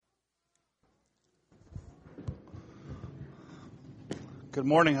Good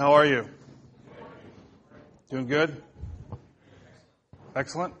morning. How are you? Doing good?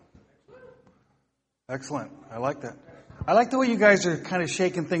 Excellent? Excellent. I like that. I like the way you guys are kind of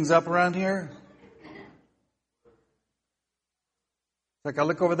shaking things up around here. Like I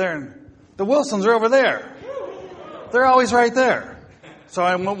look over there and the Wilsons are over there. They're always right there. So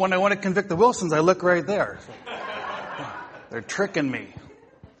when I want to convict the Wilsons, I look right there. They're tricking me.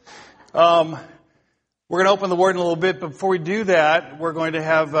 We're going to open the Word in a little bit, but before we do that, we're going to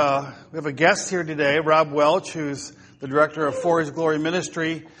have we have a guest here today, Rob Welch, who's the director of For His Glory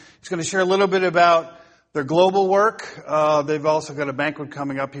Ministry. He's going to share a little bit about their global work. They've also got a banquet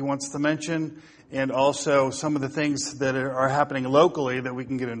coming up he wants to mention, and also some of the things that are happening locally that we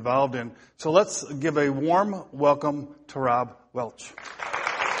can get involved in. So let's give a warm welcome to Rob Welch.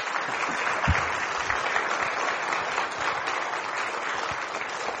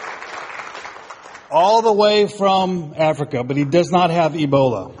 All the way from Africa, but he does not have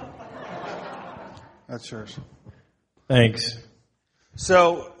Ebola. That's yours. Thanks.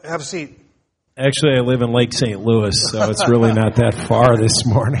 So, have a seat. Actually, I live in Lake St. Louis, so it's really not that far this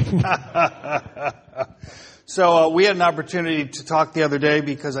morning. So, we had an opportunity to talk the other day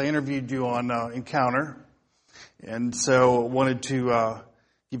because I interviewed you on Encounter. And so, wanted to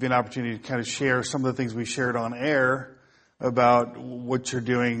give you an opportunity to kind of share some of the things we shared on air about what you're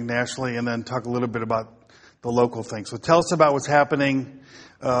doing nationally, and then talk a little bit about the local things. So tell us about what's happening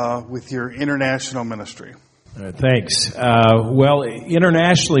with your international ministry. Thanks. Well,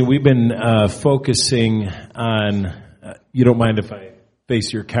 internationally, we've been focusing on, you don't mind if I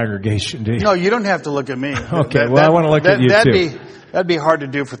face your congregation, do you? No, you don't have to look at me. Okay, I want to look at you too. That'd be hard to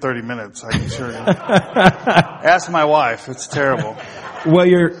do for 30 minutes, I can assure you. Ask my wife. It's terrible. Well,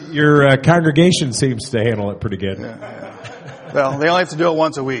 your congregation seems to handle it pretty good. Yeah. Well, they only have to do it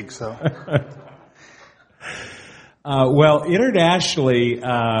once a week, so. Well, internationally,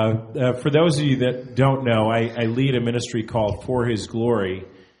 for those of you that don't know, I lead a ministry called For His Glory,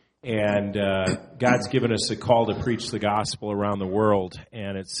 and God's given us a call to preach the gospel around the world,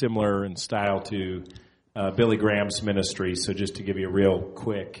 and it's similar in style to Billy Graham's ministry. So just to give you a real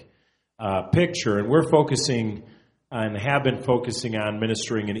quick picture, and we're focusing and have been focusing on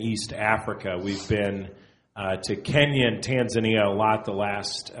ministering in East Africa. We've been to Kenya and Tanzania a lot the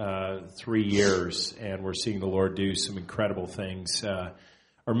last 3 years, and we're seeing the Lord do some incredible things.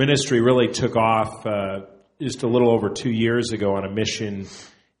 Our ministry really took off just a little over 2 years ago on a mission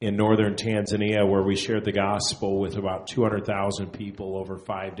in northern Tanzania where we shared the gospel with about 200,000 people over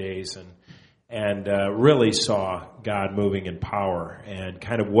 5 days, and really saw God moving in power. And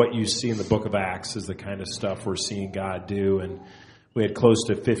kind of what you see in the book of Acts is the kind of stuff we're seeing God do. And we had close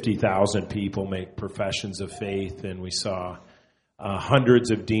to 50,000 people make professions of faith, and we saw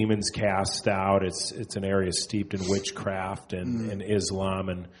hundreds of demons cast out. It's an area steeped in witchcraft and Islam,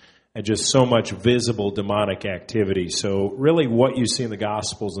 and just so much visible demonic activity. So really what you see in the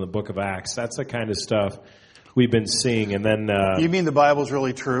Gospels in the book of Acts, that's the kind of stuff we've been seeing. And then you mean the Bible's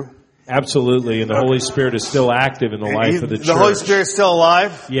really true? Absolutely, and the Holy Spirit is still active in the life of the church. The Holy Spirit is still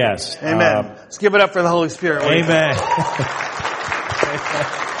alive? Yes. Amen. Let's give it up for the Holy Spirit. Amen.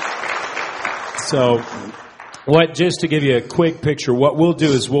 So, just to give you a quick picture, what we'll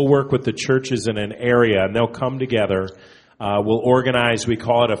do is we'll work with the churches in an area, and they'll come together. We'll organize, we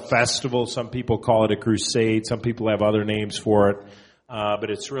call it a festival. Some people call it a crusade. Some people have other names for it. But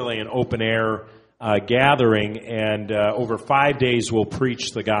it's really an open-air gathering, and over 5 days we'll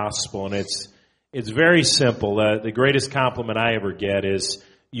preach the gospel. And it's very simple. The greatest compliment I ever get is,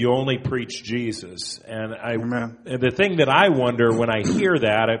 you only preach Jesus. And the thing that I wonder when I hear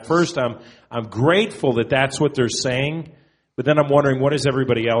that, at first I'm grateful that that's what they're saying, but then I'm wondering, what is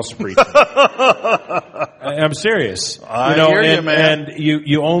everybody else preaching? I'm serious. I hear you, man. And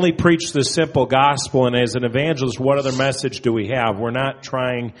you only preach the simple gospel, and as an evangelist, what other message do we have? We're not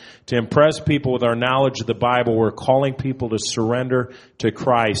trying to impress people with our knowledge of the Bible. We're calling people to surrender to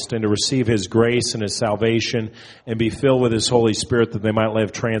Christ and to receive His grace and His salvation and be filled with His Holy Spirit that they might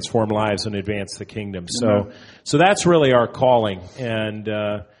live transformed lives and advance the kingdom. So that's really our calling. And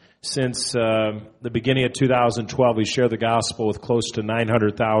since the beginning of 2012, we shared the gospel with close to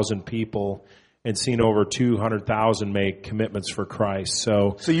 900,000 people and seen over 200,000 make commitments for Christ.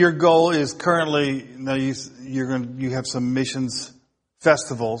 So your goal is currently, now you have some missions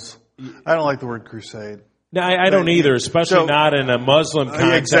festivals. I don't like the word crusade. No, I don't either, especially not in a Muslim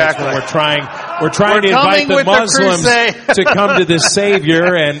context. Exactly. When we're trying to invite the Muslims to come to the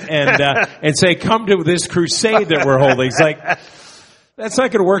Savior and say, come to this crusade that we're holding. It's like, that's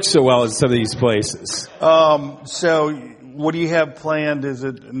not going to work so well in some of these places. So what do you have planned? Is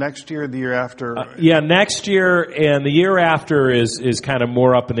it next year or the year after? Next year and the year after is kind of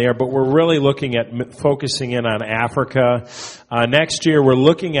more up in the air, but we're really looking at focusing in on Africa. Next year we're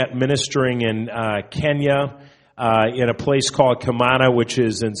looking at ministering in Kenya, in a place called Kamana, which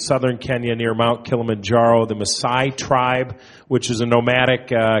is in southern Kenya near Mount Kilimanjaro, the Maasai tribe, which is a nomadic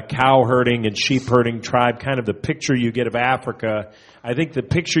cow herding and sheep herding tribe, kind of the picture you get of Africa. I think the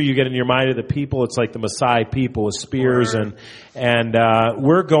picture you get in your mind of the people, it's like the Maasai people with spears, and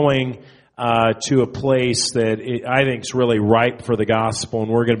we're going to a place that I think is really ripe for the gospel, and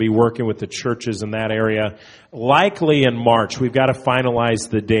we're going to be working with the churches in that area, likely in March. We've got to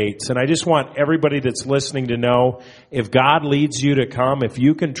finalize the dates, and I just want everybody that's listening to know, if God leads you to come, if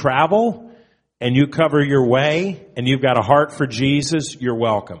you can travel and you cover your way and you've got a heart for Jesus, you're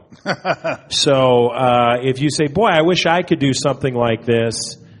welcome. So if you say, boy, I wish I could do something like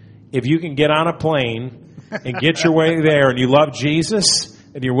this, if you can get on a plane and get your way there and you love Jesus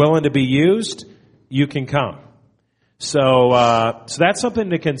and you're willing to be used, you can come. So that's something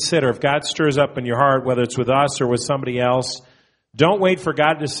to consider. If God stirs up in your heart, whether it's with us or with somebody else, don't wait for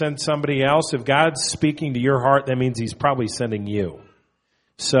God to send somebody else. If God's speaking to your heart, that means He's probably sending you.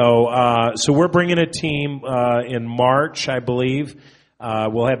 So we're bringing a team in March, I believe.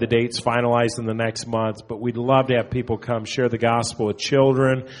 We'll have the dates finalized in the next month, but we'd love to have people come share the gospel with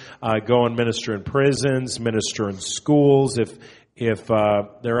children, go and minister in prisons, minister in schools, if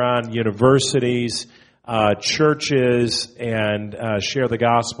they're on universities, churches, and share the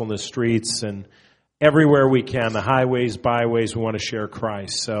gospel in the streets and everywhere we can, the highways, byways, we want to share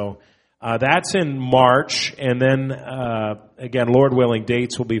Christ. So that's in March, and then again, Lord willing,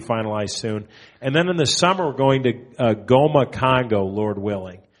 dates will be finalized soon. And then in the summer, we're going to Goma, Congo, Lord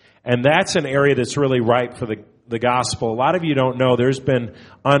willing. And that's an area that's really ripe for the gospel. A lot of you don't know there's been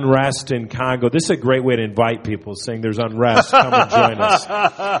unrest in Congo. This is a great way to invite people, saying there's unrest. Come and join us.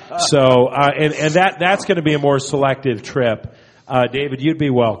 So, and that's going to be a more selective trip. David, you'd be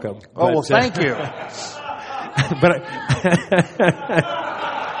welcome. Oh, well, thank you.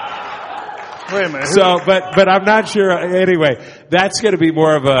 Wait a minute. So, but I'm not sure. Anyway, that's going to be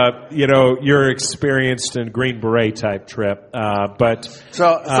more of a, you're experienced in Green Beret type trip.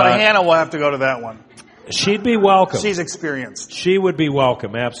 So Hannah will have to go to that one. She'd be welcome. She's experienced. She would be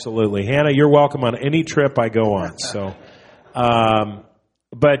welcome. Absolutely. Hannah, you're welcome on any trip I go on. So,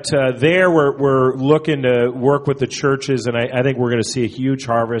 there we're looking to work with the churches, and I think we're going to see a huge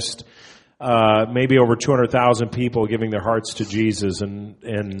harvest. Maybe over 200,000 people giving their hearts to Jesus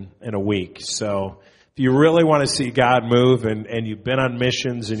in a week. So if you really want to see God move and you've been on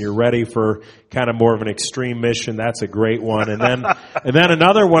missions and you're ready for kind of more of an extreme mission, that's a great one. And then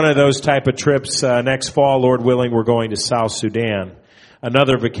another one of those type of trips, next fall, Lord willing, we're going to South Sudan.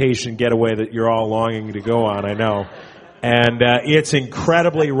 Another vacation getaway that you're all longing to go on, I know. And it's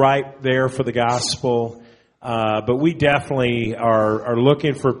incredibly ripe there for the gospel. But we definitely are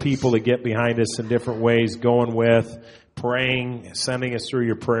looking for people to get behind us in different ways, going with, praying, sending us through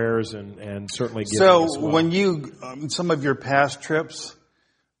your prayers, and certainly giving as well. When you, some of your past trips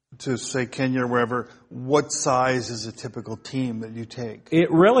to, say, Kenya or wherever, what size is a typical team that you take?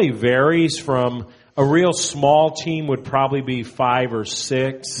 It really varies from a real small team would probably be 5 or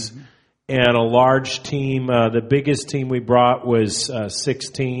 6, mm-hmm. and a large team, the biggest team we brought was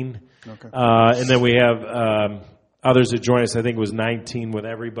 16. Okay. And then we have others that join us. I think it was 19 with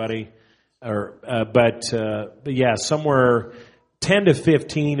everybody. But yeah, somewhere 10 to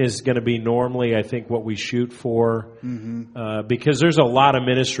 15 is going to be normally, I think, what we shoot for. Mm-hmm. Because there's a lot of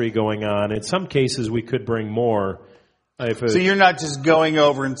ministry going on. In some cases, we could bring more. So you're not just going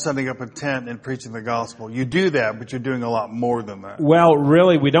over and setting up a tent and preaching the gospel. You do that, but you're doing a lot more than that. Well,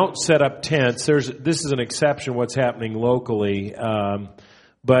 really, we don't set up tents. This is an exception, what's happening locally.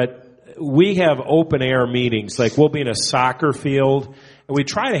 But we have open air meetings. Like we'll be in a soccer field, and we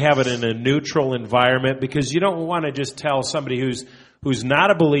try to have it in a neutral environment because you don't want to just tell somebody who's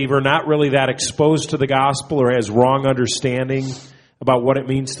not a believer, not really that exposed to the gospel or has wrong understanding about what it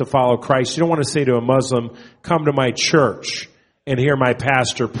means to follow Christ. You don't want to say to a Muslim, come to my church and hear my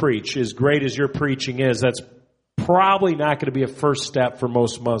pastor preach. As great as your preaching is, that's probably not going to be a first step for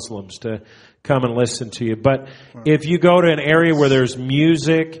most Muslims to come and listen to you. But if you go to an area where there's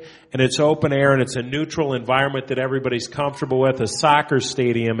music and it's open air and it's a neutral environment that everybody's comfortable with, a soccer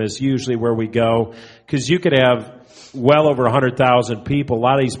stadium is usually where we go, because you could have well over 100,000 people. A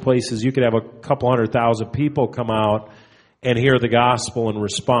lot of these places, you could have a couple 100,000 people come out and hear the gospel and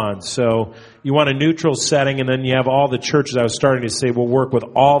respond. So you want a neutral setting, and then you have all the churches. I was starting to say we'll work with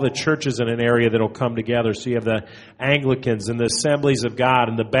all the churches in an area that will come together. So you have the Anglicans and the Assemblies of God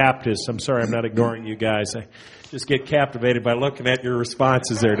and the Baptists. I'm sorry, I'm not ignoring you guys. just get captivated by looking at your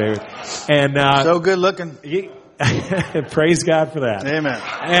responses there, David. And so good looking. Praise God for that. Amen.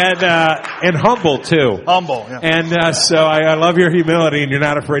 And humble too. Humble. Yeah. And so I love your humility, and you're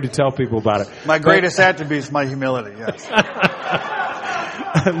not afraid to tell people about it. My greatest attribute is my humility. Yes.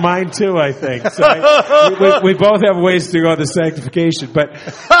 Mine too, I think. So we both have ways to go to sanctification, but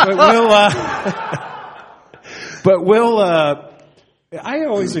we'll. I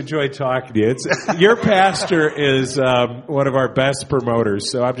always enjoy talking to you. Your pastor is one of our best promoters,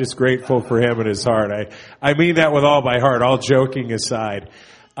 so I'm just grateful for him and his heart. I mean that with all my heart, all joking aside.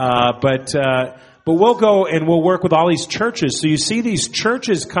 But we'll go and we'll work with all these churches. So you see these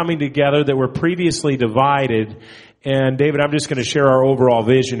churches coming together that were previously divided. And David, I'm just going to share our overall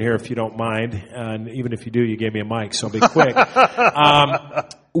vision here, if you don't mind. And even if you do, you gave me a mic, so I'll be quick.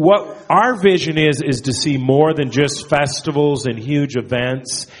 What our vision is to see more than just festivals and huge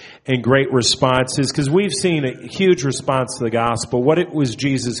events and great responses, because we've seen a huge response to the gospel. What it was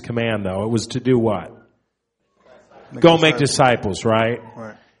Jesus' command, though, it was to do what? Go make disciples, right?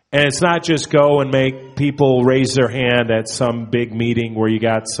 Right. And it's not just go and make people raise their hand at some big meeting where you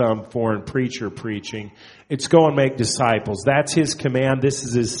got some foreign preacher preaching. It's go and make disciples. That's his command. This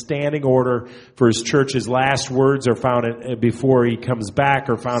is his standing order for his church. His last words are found before he comes back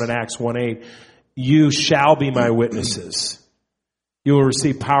are found in Acts 1:8. You shall be my witnesses. You will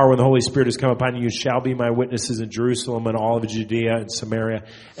receive power when the Holy Spirit has come upon you. You shall be my witnesses in Jerusalem and all of Judea and Samaria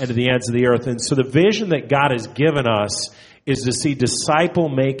and to the ends of the earth. And so the vision that God has given us is to see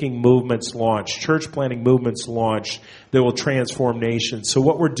disciple-making movements launched, church-planting movements launched that will transform nations. So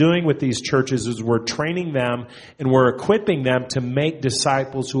what we're doing with these churches is we're training them and we're equipping them to make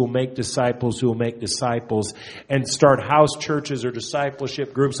disciples who will make disciples who will make disciples and start house churches or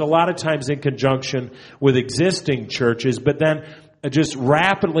discipleship groups, a lot of times in conjunction with existing churches, but then just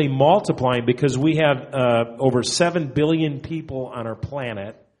rapidly multiplying because we have over 7 billion people on our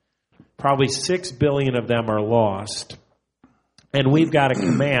planet. Probably 6 billion of them are lost. And we've got a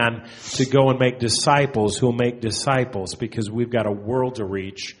command to go and make disciples who will make disciples because we've got a world to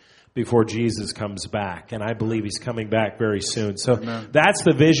reach before Jesus comes back. And I believe he's coming back very soon. So that's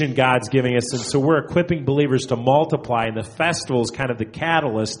the vision God's giving us. And so we're equipping believers to multiply. And the festival is kind of the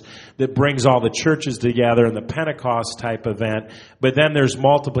catalyst that brings all the churches together in the Pentecost type event. But then there's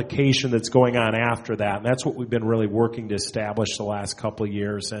multiplication that's going on after that. And that's what we've been really working to establish the last couple of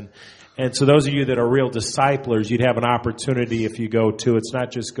years. And so those of you that are real disciplers, you'd have an opportunity if you go to. It's not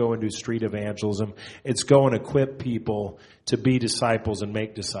just go and do street evangelism. It's go and equip people to be disciples and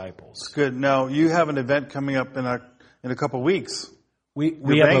make disciples. Good. Now, you have an event coming up in a couple of weeks.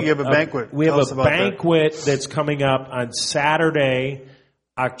 You have a banquet. We have a banquet that's coming up on Saturday,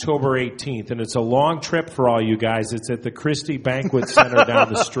 October 18th, and it's a long trip for all you guys. It's at the Christie Banquet Center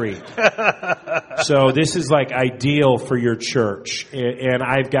down the street. So this is like ideal for your church. And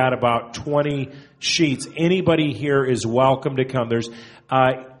I've got about 20 sheets. Anybody here is welcome to come. There's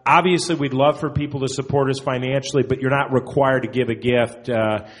obviously, we'd love for people to support us financially, but you're not required to give a gift,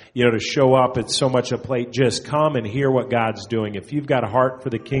 to show up at so much a plate. Just come and hear what God's doing. If you've got a heart for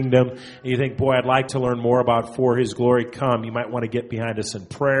the kingdom and you think, boy, I'd like to learn more about For His Glory, come. You might want to get behind us in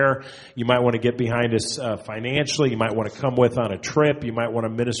prayer. You might want to get behind us financially. You might want to come with on a trip. You might want to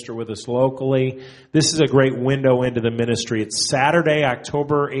minister with us locally. This is a great window into the ministry. It's Saturday,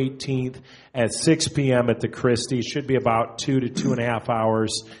 October 18th at 6 p.m. at the Christie. It should be about 2 to 2.5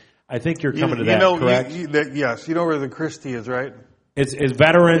 hours. I think you're coming to that, correct? Yes. You know where the Christie is, right? It's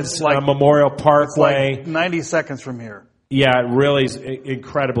Veterans Memorial Parkway. It's like 90 seconds from here. Yeah, it really is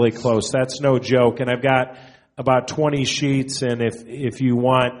incredibly close. That's no joke. And I've got about 20 sheets, and if you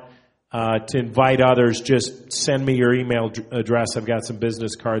want to invite others, just send me your email address. I've got some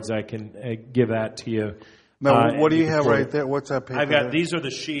business cards. I can give that to you. Now, what do you have right there? What's that paper? I've got, these are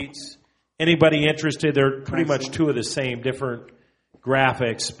the sheets. Anybody interested? They're pretty much two of the same, different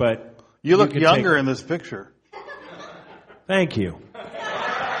graphics, but you look younger in this picture. Thank you.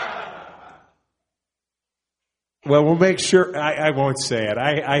 Well, we'll make sure. I won't say it.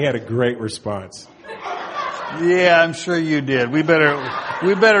 I had a great response. Yeah, I'm sure you did. We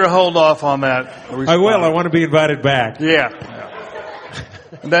better hold off on that response. I will. I want to be invited back. Yeah.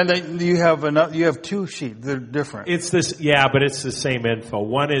 Then you have two sheets. They're different. It's this, yeah, but it's the same info.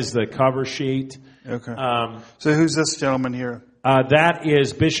 One is the cover sheet. Okay. So who's this gentleman here? That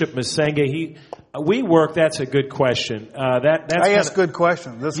is Bishop Masenge. That's a good question. I ask good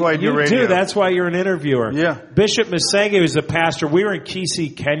questions. That's why I do radio. You do. That's why you're an interviewer. Yeah. Bishop Masenge is a pastor. We were in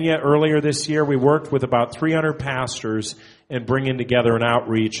Kisii, Kenya earlier this year. We worked with about 300 pastors in bringing together an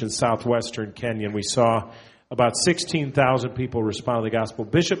outreach in southwestern Kenya. And we saw about 16,000 people respond to the gospel.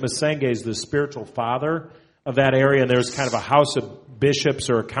 Bishop Masenge is the spiritual father of that area, and there's kind of a house of bishops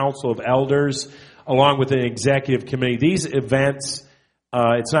or a council of elders, along with an executive committee. These events,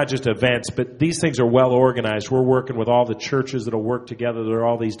 it's not just events, but these things are well organized. We're working with all the churches that will work together. There are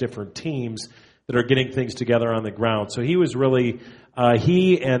all these different teams that are getting things together on the ground. So he was really,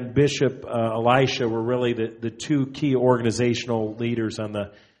 he and Bishop Elisha were really the two key organizational leaders on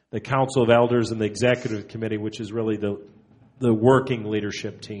the Council of Elders and the Executive Committee, which is really the working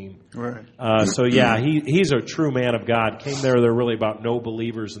leadership team. Right. So yeah, he's a true man of God. Came there were really about no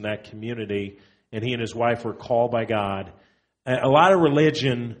believers in that community, and he and his wife were called by God. A lot of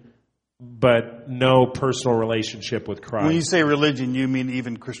religion, but no personal relationship with Christ. When you say religion, you mean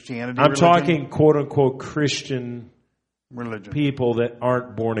even Christianity? I'm talking quote-unquote Christian religion. People that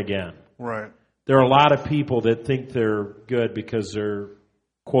aren't born again. Right. There are a lot of people that think they're good because they're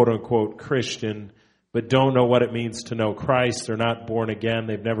quote-unquote Christian, but don't know what it means to know Christ. They're not born again.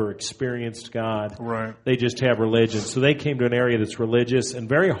 They've never experienced God. Right. They just have religion. So they came to an area that's religious and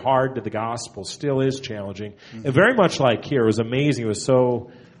very hard to the gospel, still is challenging. Mm-hmm. And very much like here, it was amazing. It was so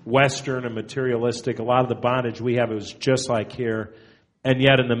Western and materialistic. A lot of the bondage we have, it was just like here. And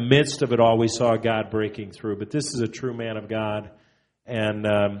yet in the midst of it all, we saw God breaking through. But this is a true man of God. And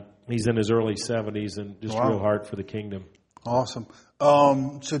he's in his early 70s and just real hard for the kingdom. Awesome.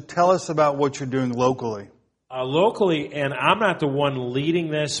 So tell us about what you're doing locally. Locally, and I'm not the one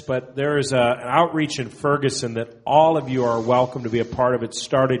leading this, but there is an outreach in Ferguson that all of you are welcome to be a part of. It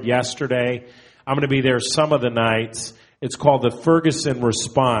started yesterday. I'm going to be there some of the nights. It's called the Ferguson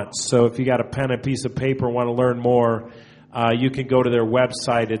Response. So if you got a pen and piece of paper and want to learn more, you can go to their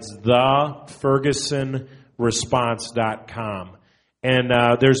website. It's thefergusonresponse.com. And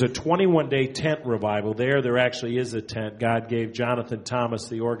there's a 21-day tent revival there. There actually is a tent. God gave Jonathan Thomas,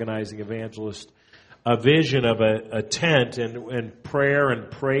 the organizing evangelist, a vision of a tent and prayer and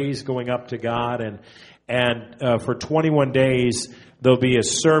praise going up to God. And for 21 days, there'll be a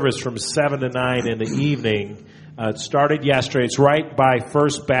service from 7 to 9 in the evening. It started yesterday. It's right by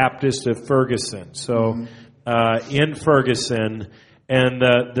First Baptist of Ferguson. So in Ferguson. And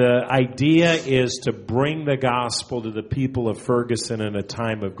the idea is to bring the gospel to the people of Ferguson in a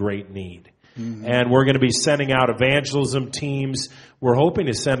time of great need. Mm-hmm. And we're going to be sending out evangelism teams. We're hoping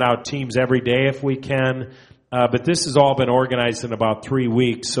to send out teams every day if we can. But this has all been organized in about 3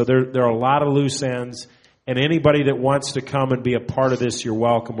 weeks. So there are a lot of loose ends. And anybody that wants to come and be a part of this, you're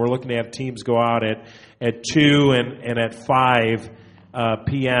welcome. We're looking to have teams go out at 2 and at 5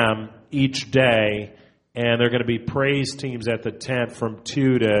 p.m. each day. And they're going to be praise teams at the tent from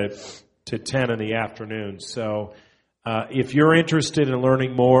 2 to 10 in the afternoon. So if you're interested in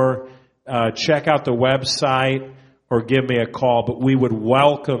learning more, check out the website or give me a call. But we would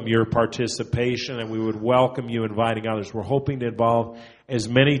welcome your participation, and we would welcome you inviting others. We're hoping to involve as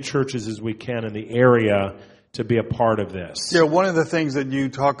many churches as we can in the area to be a part of this. Yeah, one of the things that you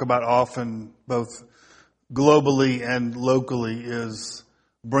talk about often, both globally and locally, is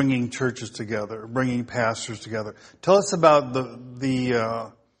bringing churches together, bringing pastors together. Tell us about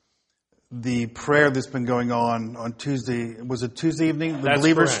the prayer that's been going on Tuesday. Was it Tuesday evening? The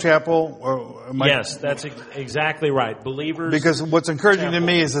Believers correct. Chapel? Yes, that's exactly right. Believers. Because what's encouraging Chapel. to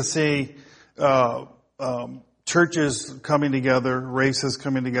me is to see churches coming together, races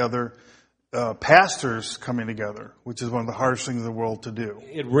coming together, pastors coming together, which is one of the hardest things in the world to do.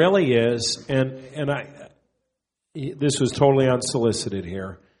 It really is, and this was totally unsolicited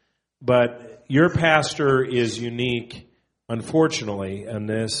here, but your pastor is unique, unfortunately, in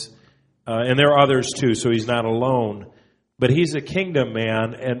this, and there are others too, so he's not alone, but he's a kingdom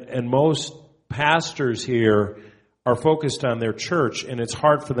man, and most pastors here are focused on their church, and it's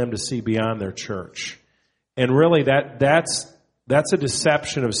hard for them to see beyond their church. And really, that's a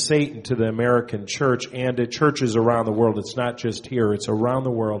deception of Satan to the American church and to churches around the world. It's not just here. It's around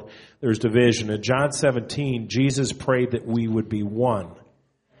the world. There's division. In John 17, Jesus prayed that we would be one.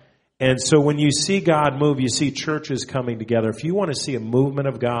 And so when you see God move, you see churches coming together. If you want to see a movement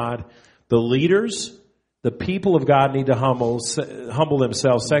of God, the leaders, the people of God need to humble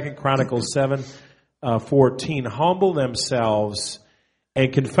themselves. 2 Chronicles 7:14. Humble themselves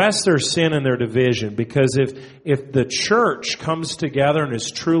and confess their sin and their division, because if the church comes together and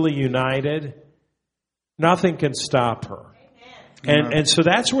is truly united, nothing can stop her. And so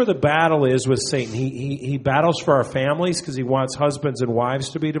that's where the battle is with Satan. He battles for our families because he wants husbands and wives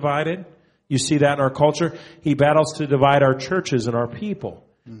to be divided. You see that in our culture. He battles to divide our churches and our people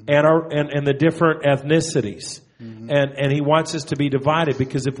and the different ethnicities. And he wants us to be divided,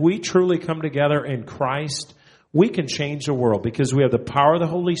 because if we truly come together in Christ, we can change the world because we have the power of the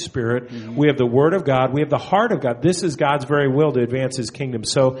Holy Spirit. We have the Word of God. We have the heart of God. This is God's very will to advance His kingdom.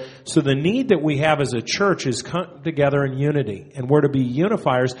 So the need that we have as a church is come together in unity. And we're to be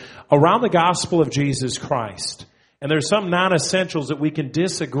unifiers around the gospel of Jesus Christ. And there's some non-essentials that we can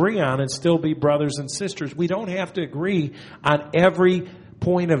disagree on and still be brothers and sisters. We don't have to agree on every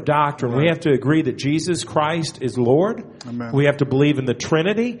point of doctrine. We have to agree that Jesus Christ is Lord. Amen. We have to believe in the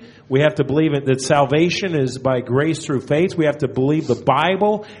Trinity. We have to believe that salvation is by grace through faith. We have to believe the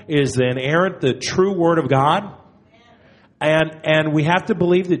Bible is the inerrant, the true Word of God. And we have to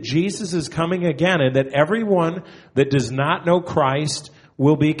believe that Jesus is coming again and that everyone that does not know Christ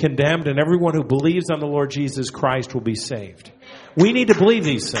will be condemned and everyone who believes on the Lord Jesus Christ will be saved. We need to believe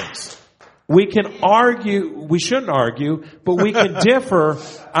these things. We can argue, we shouldn't argue, but we can differ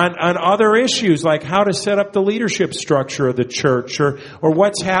on other issues like how to set up the leadership structure of the church or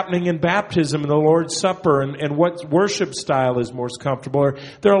what's happening in baptism and the Lord's Supper and what worship style is most comfortable. Or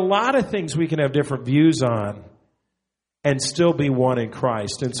there are a lot of things we can have different views on and still be one in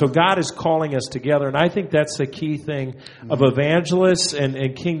Christ. And so God is calling us together. And I think that's the key thing of evangelists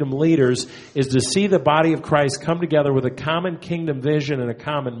and kingdom leaders is to see the body of Christ come together with a common kingdom vision and a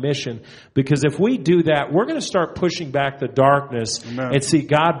common mission. Because if we do that, we're going to start pushing back the darkness and see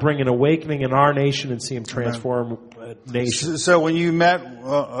God bring an awakening in our nation and see Him transform nations. So when you met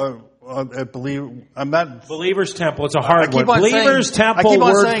at Believers Temple. It's a hard one. Believers Temple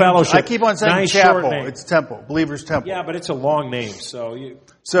Word Fellowship. I keep on saying nice chapel. It's Temple. Believers Temple. Yeah, but it's a long name.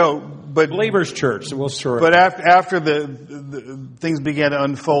 But Believers Church. So we'll short. But after the things began to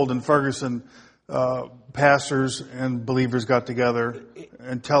unfold in Ferguson, pastors and believers got together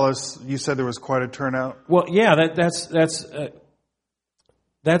and tell us. You said there was quite a turnout. Well, yeah, that's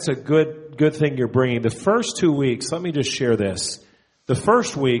a good thing you're bringing. The first 2 weeks. Let me just share this. The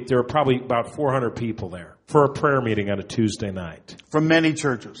first week, there were probably about 400 people there for a prayer meeting on a Tuesday night. From many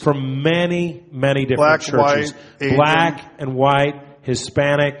churches. From many, many different churches. White, Black and white,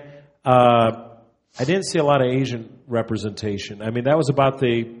 Hispanic. I didn't see a lot of Asian representation. I mean, that was about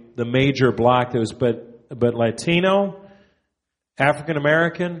the major block. There was, but Latino, African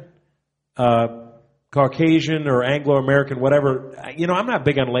American, Caucasian or Anglo-American, whatever. I'm not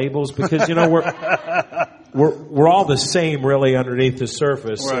big on labels because, we're all the same really underneath the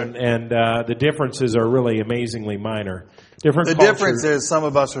surface, right. and the differences are really amazingly minor. The difference is some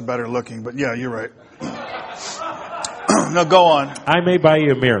of us are better looking, but yeah, you're right. No, go on. I may buy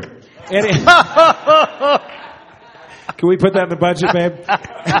you a mirror. Can we put that in the budget, babe?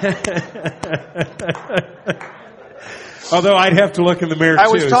 Although I'd have to look in the mirror too. I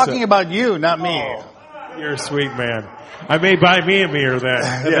was talking about you, not me. Oh, you're a sweet man. I may buy me a mirror then,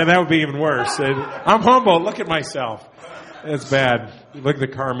 and then that would be even worse. I'm humble. Look at myself. It's bad. Look at the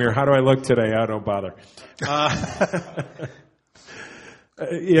car mirror. How do I look today? I don't bother.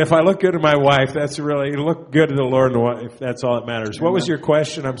 If I look good to my wife, that's really look good to the Lord. If that's all that matters. What was your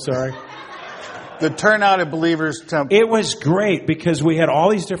question? I'm sorry. The turnout at Believers Temple. It was great because we had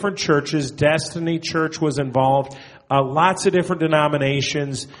all these different churches. Destiny Church was involved. Lots of different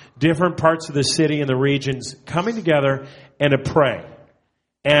denominations, different parts of the city and the regions coming together and to pray.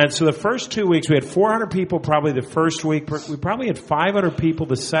 And so the first 2 weeks, we had 400 people probably the first week. We probably had 500 people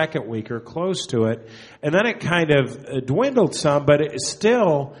the second week or close to it. And then it kind of dwindled some, but it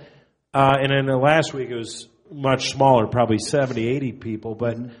still, and in the last week it was much smaller, probably 70, 80 people,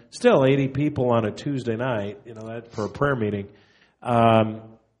 but still 80 people on a Tuesday night, that for a prayer meeting.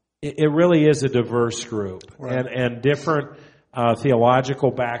 It really is a diverse group, right. and different theological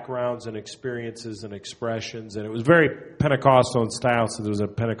backgrounds and experiences and expressions. And it was very Pentecostal in style, so there was a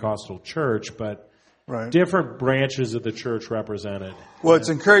Pentecostal church, but right. different branches of the church represented. Well, it's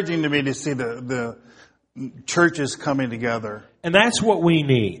encouraging to me to see the churches coming together. And that's what we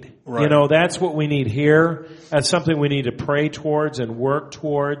need. Right. That's what we need here. That's something we need to pray towards and work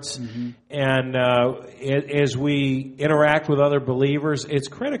towards. Mm-hmm. And as we interact with other believers, it's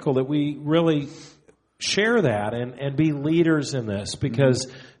critical that we really share that and be leaders in this. Because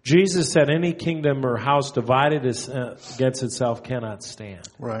Jesus said any kingdom or house divided against itself cannot stand.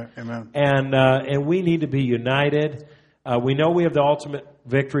 Right. Amen. And we need to be united. We know we have the ultimate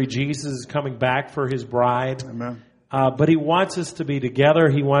victory. Jesus is coming back for His bride. Amen. But He wants us to be together.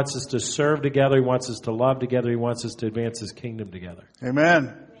 He wants us to serve together. He wants us to love together. He wants us to advance His kingdom together.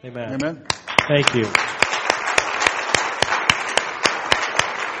 Amen. Amen. Amen. Thank you.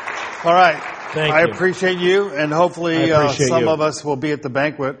 All right. Thank I you. appreciate you, and hopefully some of us will be at the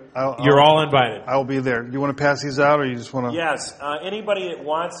banquet. You're all invited. I will be there. Do you want to pass these out, or you just want to? Yes. Anybody that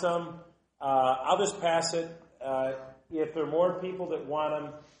wants them, I'll just pass it. If there are more people that want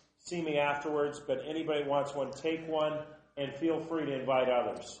them, see me afterwards, but anybody wants one, take one, and feel free to invite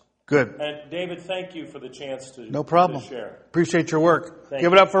others. Good. And David, thank you for the chance to, no problem. To share. Appreciate your work. Thank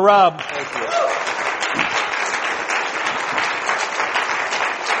Give you. it up for Rob. Thank you.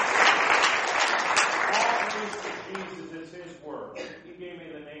 Jesus is his work. He gave me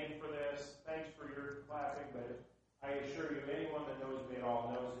the name for this. Thanks for your clapping, but I assure you, anyone that knows me at all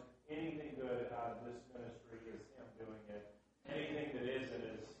knows anything good out of this ministry is him doing it. Anything that isn't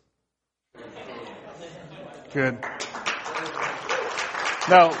is Good.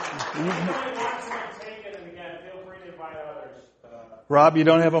 Now, Rob, you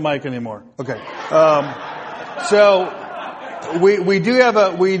don't have a mic anymore. Okay. So we do have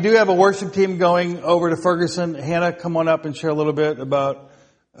a worship team going over to Ferguson. Hannah, come on up and share a little bit about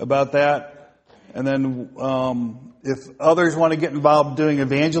that. And then if others want to get involved doing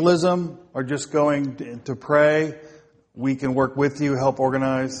evangelism or just going to pray, we can work with you, help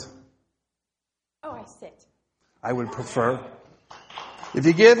organize. Oh, I sit. I would prefer. If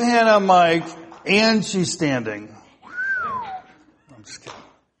you give Hannah a mic and she's standing. I'm just kidding.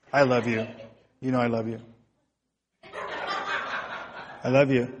 I love you. You know I love you. I love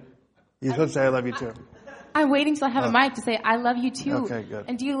you. You're supposed to say I love you too. I'm waiting till I have a mic to say I love you too. Okay, good.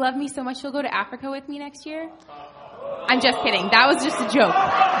 And do you love me so much you'll go to Africa with me next year? I'm just kidding. That was just a joke.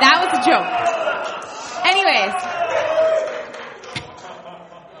 That was a joke. Anyways.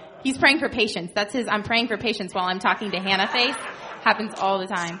 He's praying for patience. That's his I'm praying for patience while I'm talking to Hannah face. Happens all the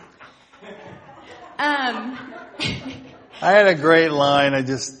time. I had a great line. I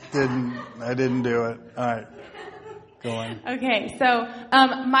just didn't do it. All right. Go on. Okay, so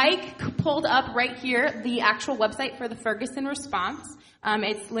Mike pulled up right here the actual website for the Ferguson Response.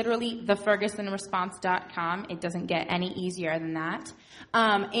 It's literally thefergusonresponse.com. It doesn't get any easier than that.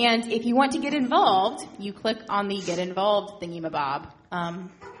 And if you want to get involved, you click on the Get Involved thingamabob,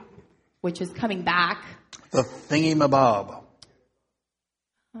 which is coming back. The thingamabob.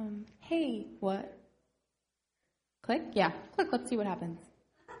 Hey, what? Click? Yeah, click. Let's see what happens.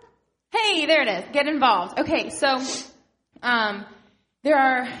 Hey, there it is. Get involved. Okay, so there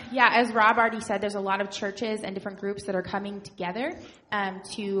are, as Rob already said, there's a lot of churches and different groups that are coming together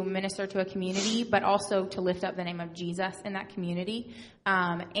to minister to a community, but also to lift up the name of Jesus in that community.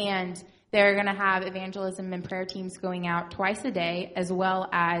 And they're going to have evangelism and prayer teams going out twice a day, as well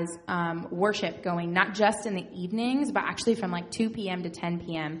as worship going not just in the evenings, but actually from like 2 p.m. to 10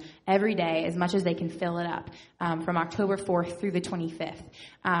 p.m. every day, as much as they can fill it up, from October 4th through the 25th.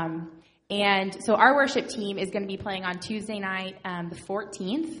 And so our worship team is going to be playing on Tuesday night, the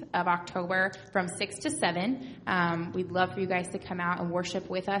 14th of October from 6 to 7. We'd love for you guys to come out and worship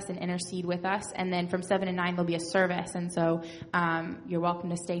with us and intercede with us. And then from 7 to 9, there'll be a service. And so you're welcome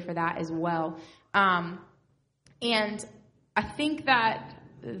to stay for that as well. And I think that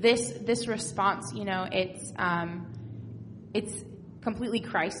this response, it's completely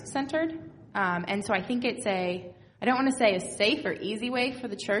Christ-centered. And so I think I don't want to say a safe or easy way for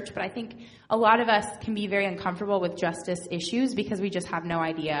the church, but I think a lot of us can be very uncomfortable with justice issues because we just have no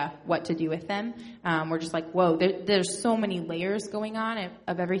idea what to do with them. We're just like, whoa, there's so many layers going on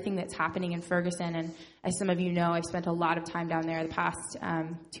of everything that's happening in Ferguson. And as some of you know, I've spent a lot of time down there the past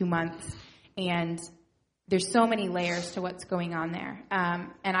 2 months. And there's so many layers to what's going on there.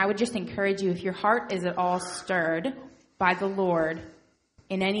 And I would just encourage you, if your heart is at all stirred by the Lord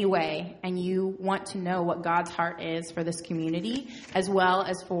in any way, and you want to know what God's heart is for this community, as well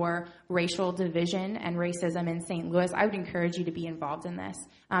as for racial division and racism in St. Louis, I would encourage you to be involved in this.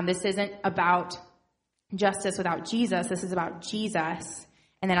 This isn't about justice without Jesus. This is about Jesus.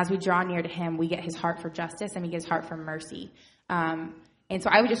 And then as we draw near to him, we get his heart for justice and we get his heart for mercy. And so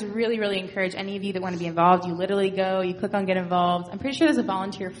I would just really, really encourage any of you that want to be involved, you literally go, you click on Get Involved. I'm pretty sure there's a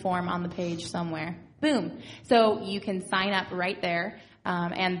volunteer form on the page somewhere. Boom. So you can sign up right there.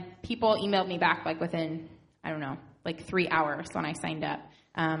 And people emailed me back within, 3 hours when I signed up.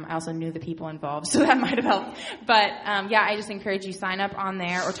 I also knew the people involved, so that might have helped. But, I just encourage you sign up on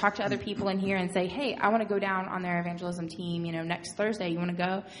there or talk to other people in here and say, hey, I want to go down on their evangelism team, next Thursday. You want to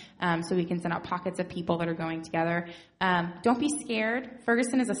go? So we can send out pockets of people that are going together. Don't be scared.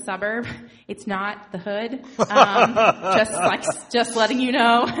 Ferguson is a suburb. It's not the hood. Just letting you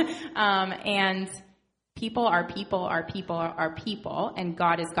know. And people are people are people are people, and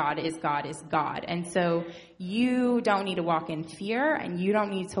God is God is God is God. And so you don't need to walk in fear, and you don't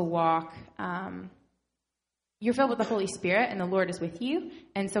need to walk, you're filled with the Holy Spirit, and the Lord is with you.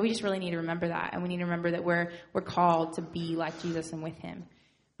 And so we just really need to remember that, and we need to remember that we're called to be like Jesus and with him.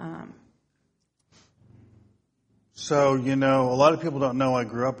 So, a lot of people don't know I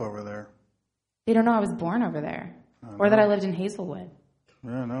grew up over there. They don't know I was born over there, or that I lived in Hazelwood.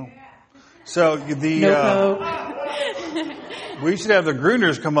 Yeah, no. So we should have the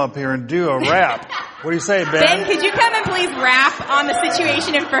Gruners come up here and do a rap. What do you say, Ben? Ben, could you come and please rap on the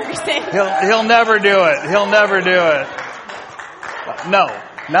situation in Ferguson? He'll never do it. He'll never do it. No,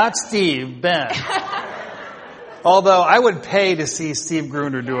 not Steve, Ben. Although I would pay to see Steve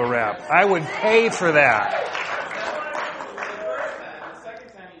Gruner do a rap. I would pay for that.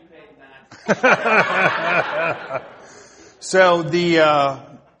 So we have,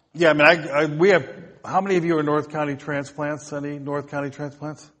 how many of you are North County transplants? Any North County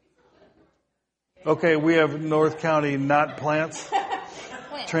transplants? Okay, we have North County not plants.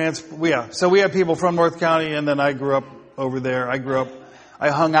 So we have people from North County, and then I grew up over there. I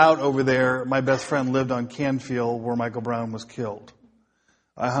hung out over there. My best friend lived on Canfield where Michael Brown was killed.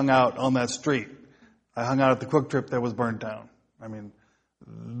 I hung out on that street. I hung out at the Quick Trip that was burned down. I mean,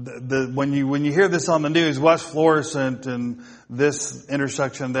 when you hear this on the news, West Florissant and this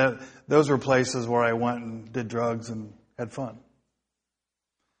intersection, those were places where I went and did drugs and had fun.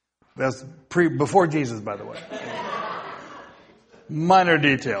 That's before Jesus, by the way. Minor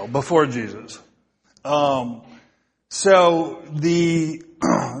detail, before Jesus. So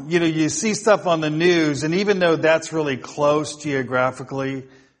you see stuff on the news, and even though that's really close geographically,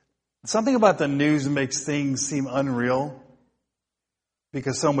 something about the news makes things seem unreal.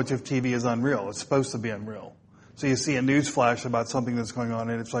 Because so much of TV is unreal. It's supposed to be unreal. So you see a news flash about something that's going on,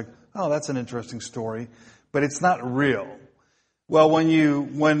 and it's like, oh, that's an interesting story. But it's not real. Well,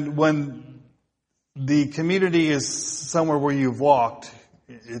 when the community is somewhere where you've walked,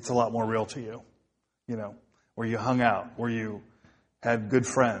 it's a lot more real to you. Where you hung out, where you had good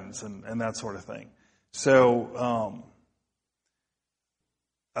friends and that sort of thing. So,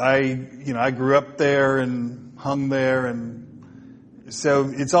 I grew up there and hung there, and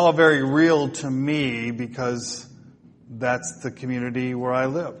so it's all very real to me because that's the community where I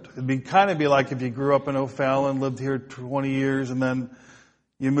lived. It'd be like if you grew up in O'Fallon, lived here 20 years, and then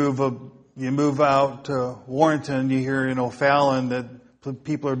you move out to Warrenton. You hear in O'Fallon that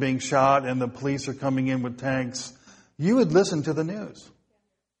people are being shot and the police are coming in with tanks. You would listen to the news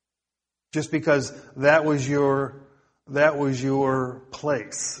just because that was your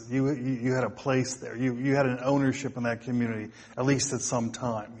place. You had a place there. You had an ownership in that community, at least at some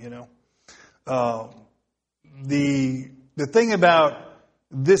time, The thing about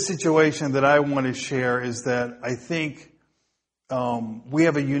this situation that I want to share is that I think we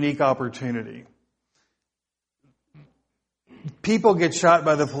have a unique opportunity. People get shot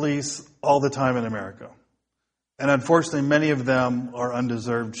by the police all the time in America. And unfortunately, many of them are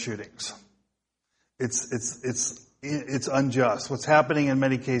undeserved shootings. It's unjust. What's happening in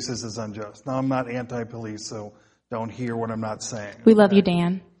many cases is unjust. Now, I'm not anti-police, so don't hear what I'm not saying. We love you,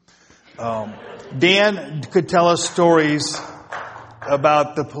 Dan. Dan could tell us stories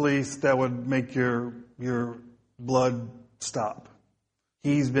about the police that would make your blood stop.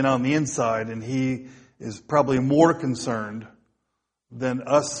 He's been on the inside, and he is probably more concerned than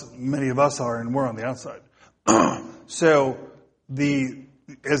many of us are, and we're on the outside. So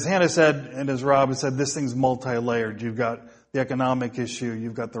as Hannah said, and as Rob has said, this thing's multi-layered. You've got the economic issue,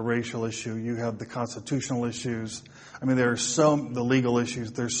 you've got the racial issue, you have the constitutional issues. I mean, the legal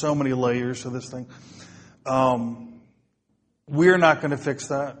issues. There's so many layers to this thing. We're not going to fix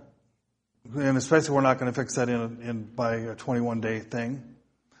that, and especially we're not going to fix that by a 21-day thing.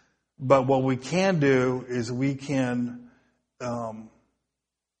 But what we can do is we can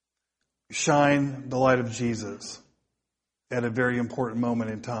shine the light of Jesus at a very important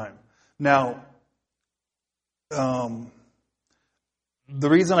moment in time. Now, the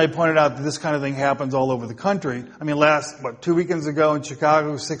reason I pointed out that this kind of thing happens all over the country, 2 weekends ago in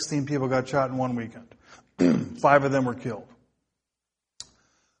Chicago, 16 people got shot in one weekend. 5 of them were killed.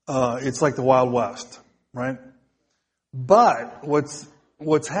 It's like the Wild West, right? But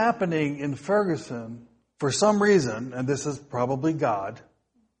what's happening in Ferguson, for some reason, and this is probably God,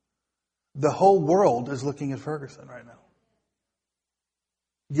 the whole world is looking at Ferguson right now.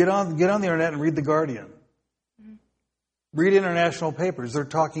 Get on the internet and read The Guardian. Read international papers. They're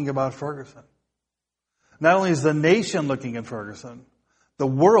talking about Ferguson. Not only is the nation looking at Ferguson, the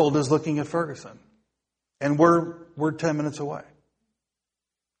world is looking at Ferguson. And we're 10 minutes away.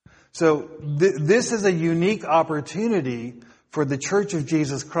 So this is a unique opportunity for the Church of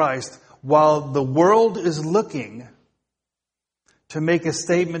Jesus Christ, while the world is looking, to make a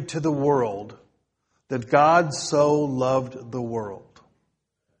statement to the world that God so loved the world.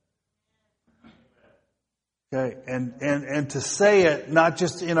 Okay, and to say it not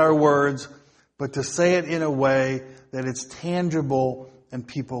just in our words, but to say it in a way that it's tangible and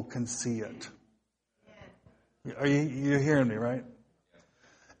people can see it. You're hearing me, right?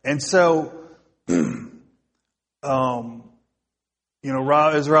 And so,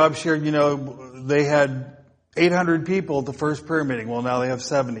 as Rob shared, they had 800 people at the first prayer meeting. Well, now they have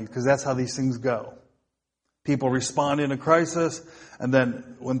 70 because that's how these things go. People respond in a crisis, and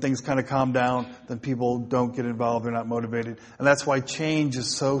then when things kind of calm down, then people don't get involved, they're not motivated. And that's why change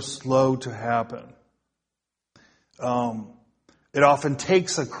is so slow to happen. It often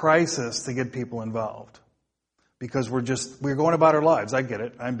takes a crisis to get people involved. Because we're going about our lives. I get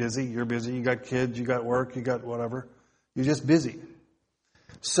it. I'm busy. You're busy. You got kids. You got work. You got whatever. You're just busy.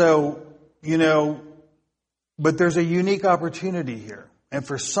 So, but there's a unique opportunity here. And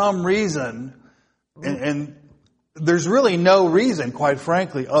for some reason, and there's really no reason, quite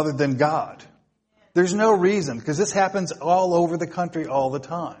frankly, other than God. There's no reason, because this happens all over the country all the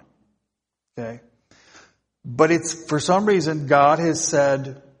time. Okay? But it's, for some reason, God has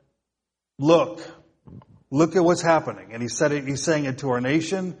said, look at what's happening. And He's saying it to our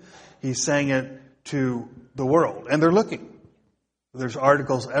nation. He's saying it to the world. And they're looking. There's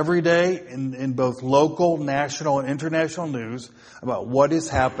articles every day in both local, national, and international news about what is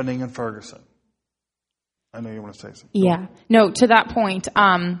happening in Ferguson. I know you want to say something. Yeah. No, to that point,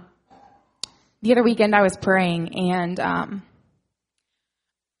 the other weekend I was praying, and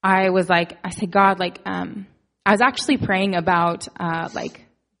I said, God, I was actually praying about,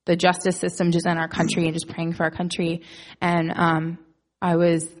 the justice system just in our country and just praying for our country. And I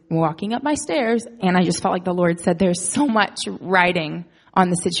was walking up my stairs, and I just felt like the Lord said, there's so much writing on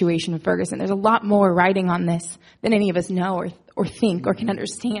the situation in Ferguson. There's a lot more writing on this than any of us know or think or can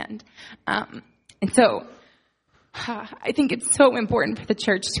understand. And so I think it's so important for the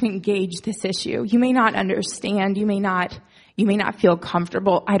church to engage this issue. You may not understand. You may not feel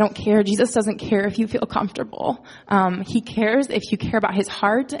comfortable. I don't care. Jesus doesn't care if you feel comfortable. He cares if you care about His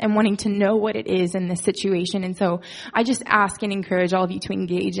heart and wanting to know what it is in this situation. And so I just ask and encourage all of you to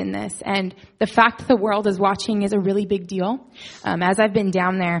engage in this. And the fact that the world is watching is a really big deal. As I've been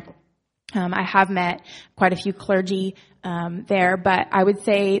down there, I have met quite a few clergy there, but I would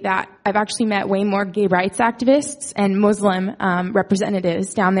say that I've actually met way more gay rights activists and Muslim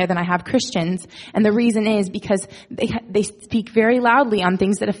representatives down there than I have Christians. And the reason is because they speak very loudly on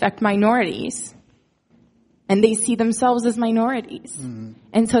things that affect minorities. And they see themselves as minorities. Mm-hmm.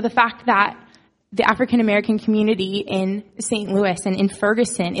 And so the fact that the African American community in St. Louis and in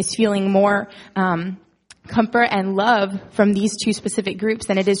Ferguson is feeling more comfort and love from these two specific groups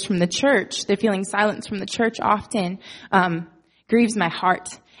than it is from the church. They're feeling silence from the church often, grieves my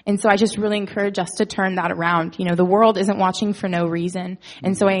heart. And so I just really encourage us to turn that around. The world isn't watching for no reason.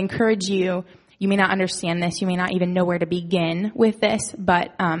 And so I encourage you may not understand this, you may not even know where to begin with this,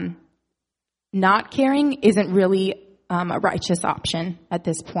 but not caring isn't really a righteous option at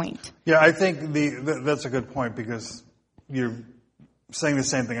this point. Yeah, I think that's a good point, because you're saying the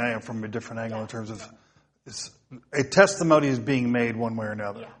same thing I am from a different angle in terms of a testimony is being made one way or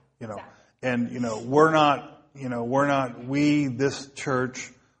another, exactly. And, this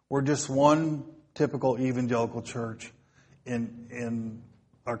church, we're just one typical evangelical church in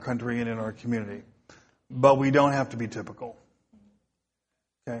our country and in our community. But we don't have to be typical.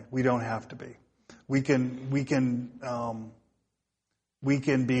 Okay? We don't have to be. We can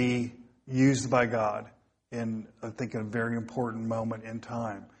be used by God in, I think, a very important moment in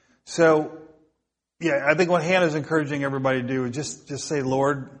time. So, yeah, I think what Hannah's encouraging everybody to do is just say,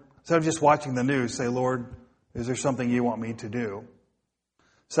 Lord, instead of just watching the news, say, Lord, is there something you want me to do?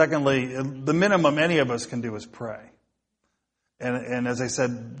 Secondly, the minimum any of us can do is pray. And as I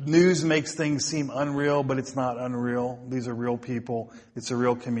said, news makes things seem unreal, but it's not unreal. These are real people. It's a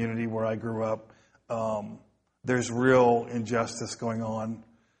real community where I grew up. There's real injustice going on.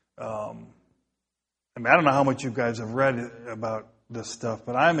 I don't know how much you guys have read about this stuff,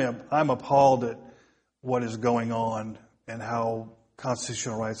 but I'm appalled at what is going on and how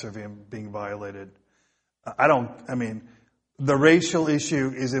constitutional rights are being violated. The racial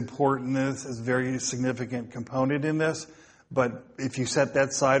issue is important. This is a very significant component in this. But if you set that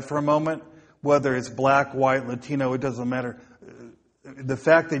aside for a moment, whether it's black, white, Latino, it doesn't matter. The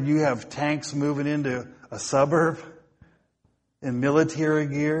fact that you have tanks moving into a suburb in military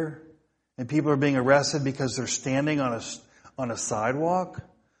gear and people are being arrested because they're standing on a sidewalk.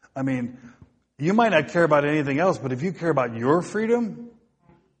 You might not care about anything else, but if you care about your freedom,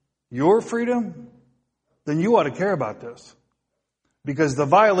 then you ought to care about this. Because the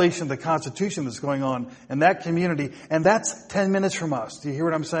violation of the Constitution that's going on in that community, and that's 10 minutes from us. Do you hear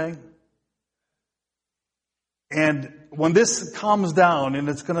what I'm saying? And when this calms down, and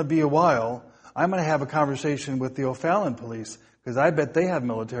it's going to be a while, I'm going to have a conversation with the O'Fallon police, because I bet they have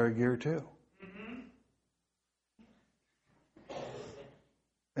military gear too.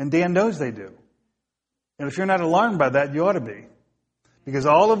 And Dan knows they do. And if you're not alarmed by that, you ought to be. Because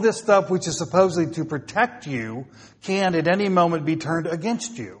all of this stuff, which is supposedly to protect you, can at any moment be turned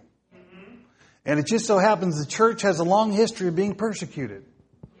against you. And it just so happens the church has a long history of being persecuted.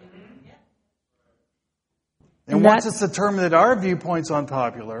 And once it's determined that our viewpoint's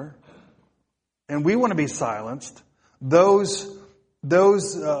unpopular, and we want to be silenced, those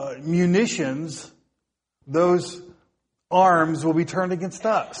munitions, those arms will be turned against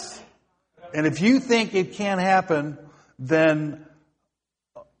us. And if you think it can't happen, then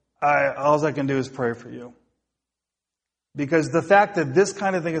all I can do is pray for you. Because the fact that this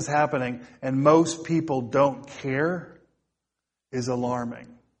kind of thing is happening and most people don't care is alarming.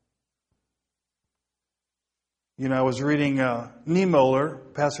 You know, I was reading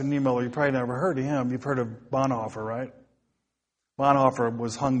Niemöller, Pastor Niemöller. You probably never heard of him. You've heard of Bonhoeffer, right? Bonhoeffer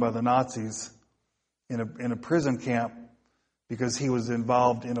was hung by the Nazis in a prison camp because he was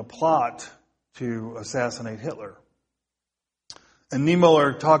involved in a plot to assassinate Hitler. And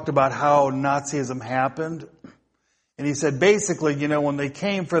Niemöller talked about how Nazism happened. And he said, basically, you know, when they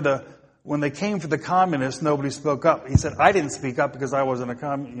came for the communists, nobody spoke up. He said, I didn't speak up because I wasn't a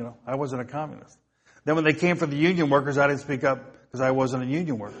communist. Then when they came for the union workers, I didn't speak up because I wasn't a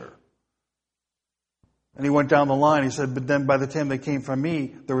union worker. And he went down the line. He said, but then by the time they came for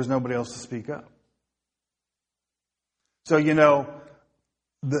me, there was nobody else to speak up. So, you know,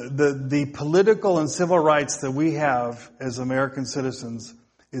 the political and civil rights that we have as American citizens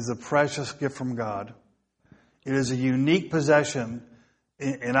is a precious gift from God. It is a unique possession,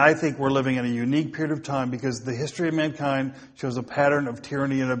 and I think we're living in a unique period of time because the history of mankind shows a pattern of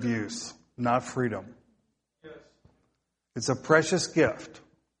tyranny and abuse, not freedom. Yes. It's a precious gift.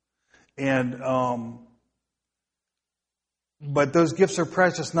 And but those gifts are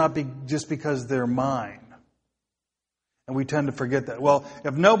precious not just because they're mine. And we tend to forget that. Well,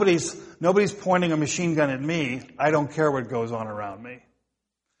 if nobody's pointing a machine gun at me, I don't care what goes on around me.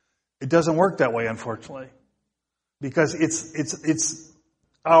 It doesn't work that way, unfortunately. Because it's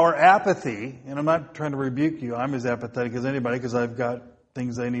our apathy, and I'm not trying to rebuke you, I'm as apathetic as anybody because I've got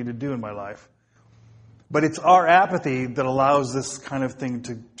things I need to do in my life. But it's our apathy that allows this kind of thing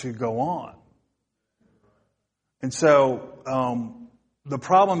to go on. And so the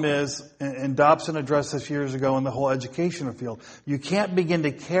problem is, and Dobson addressed this years ago in the whole educational field, you can't begin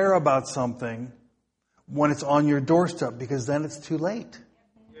to care about something when it's on your doorstep because then it's too late.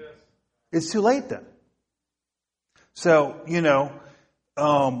 Yes. It's too late then. So, you know,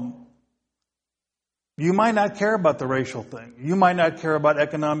 you might not care about the racial thing. You might not care about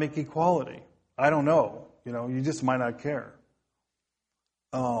economic equality. I don't know. You know, you just might not care.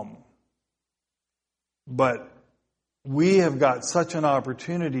 But we have got such an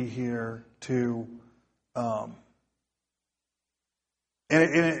opportunity here to,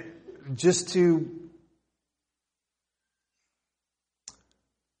 just to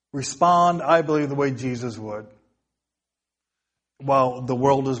respond, I believe, the way Jesus would, while the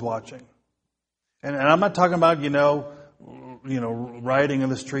world is watching. And I'm not talking about, rioting in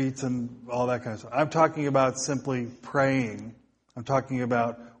the streets and all that kind of stuff. I'm talking about simply praying. I'm talking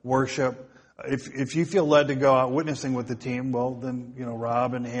about worship. If you feel led to go out witnessing with the team, well, then,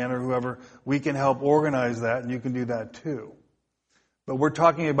 Rob and Hannah or whoever, we can help organize that, and you can do that too. But we're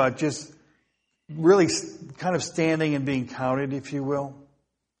talking about just really kind of standing and being counted, if you will.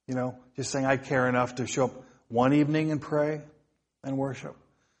 Just saying, I care enough to show up one evening and pray and worship.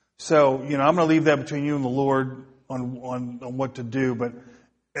 So, I'm going to leave that between you and the Lord on what to do. But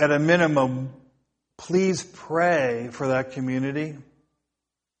at a minimum, please pray for that community.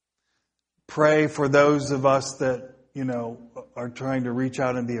 Pray for those of us that, are trying to reach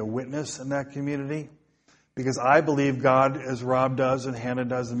out and be a witness in that community. Because I believe God, as Rob does and Hannah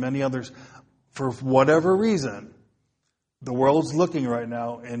does and many others, for whatever reason, the world's looking right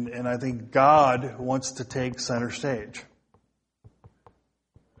now, and I think God wants to take center stage.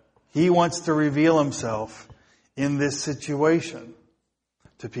 He wants to reveal himself in this situation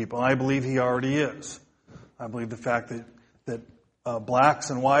to people. And I believe he already is. I believe the fact that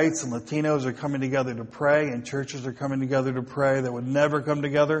blacks and whites and Latinos are coming together to pray, and churches are coming together to pray that would never come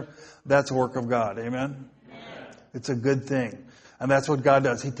together, that's a work of God. Amen? Amen. It's a good thing. And that's what God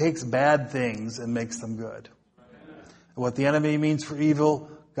does. He takes bad things and makes them good. Amen. What the enemy means for evil,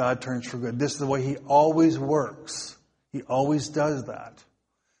 God turns for good. This is the way he always works. He always does that.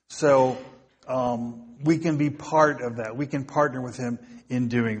 So we can be part of that. We can partner with him in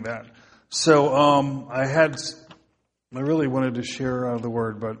doing that. So I really wanted to share the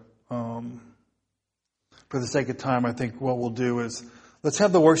word, but for the sake of time, I think what we'll do is let's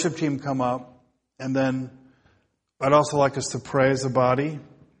have the worship team come up, and then I'd also like us to pray as a body.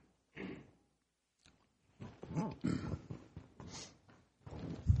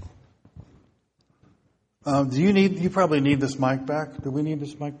 You probably need this mic back. Do we need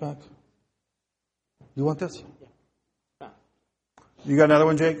this mic back? You want this? Yeah. You got another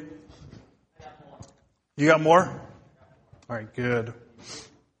one, Jake? You got more? All right, good.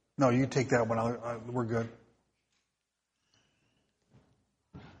 No, you take that one. We're good.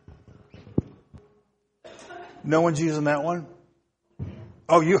 No one's using that one?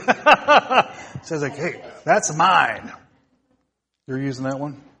 Oh, you says like, hey, that's mine. You're using that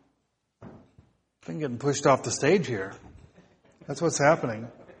one? I'm getting pushed off the stage here. That's what's happening.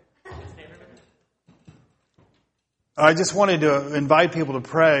 I just wanted to invite people to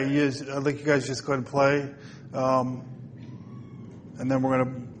pray. I'd like you guys just go ahead and play. And then we're going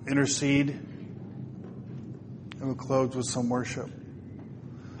to intercede. And we'll close with some worship.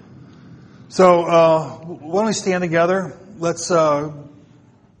 So why don't we stand together? Let's go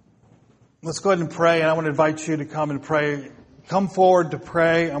ahead and pray. And I want to invite you to come and pray. Come forward to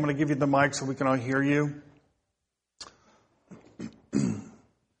pray. I'm going to give you the mic so we can all hear you.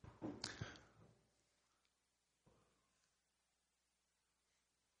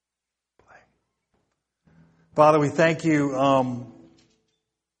 Father, we thank you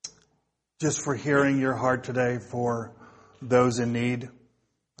just for hearing your heart today for those in need.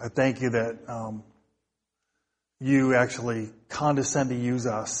 I thank you that you actually condescend to use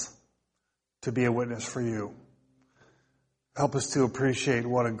us to be a witness for you. Help us to appreciate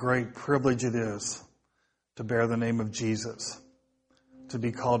what a great privilege it is to bear the name of Jesus, to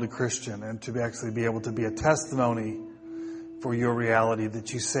be called a Christian, and to actually be able to be a testimony for your reality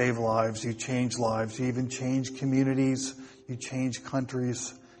that you save lives, you change lives, you even change communities, you change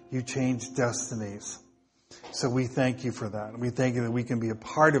countries, you change destinies. So we thank you for that. We thank you that we can be a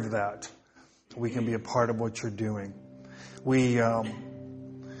part of that. We can be a part of what you're doing.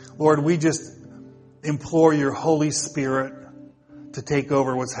 Lord, we just implore your Holy Spirit to take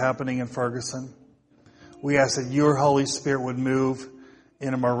over what's happening in Ferguson. We ask that your Holy Spirit would move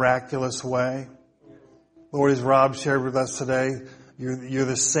in a miraculous way. Lord, as Rob shared with us today, you're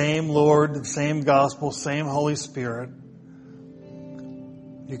the same Lord, the same gospel, same Holy Spirit.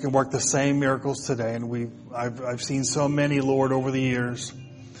 You can work the same miracles today, and I've seen so many, Lord, over the years.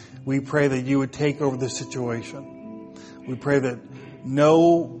 We pray that you would take over the situation. We pray that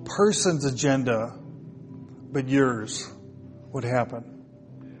no person's agenda but yours would happen.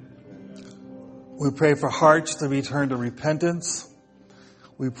 We pray for hearts to be turned to repentance.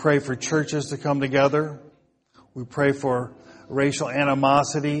 We pray for churches to come together. We pray for racial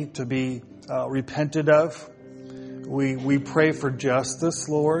animosity to be repented of. We pray for justice,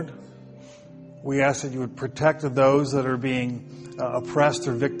 Lord. We ask that you would protect those that are being oppressed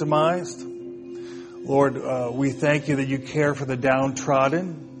or victimized. Lord, we thank you that you care for the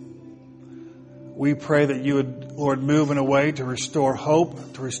downtrodden. We pray that you would, Lord, move in a way to restore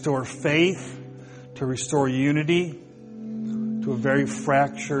hope, to restore faith, to restore unity to a very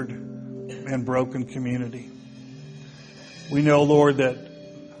fractured and broken community. We know, Lord, that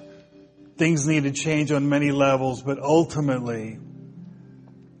things need to change on many levels, but ultimately,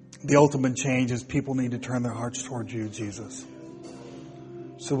 the ultimate change is people need to turn their hearts towards you, Jesus.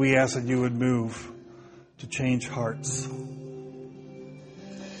 So we ask that you would move to change hearts.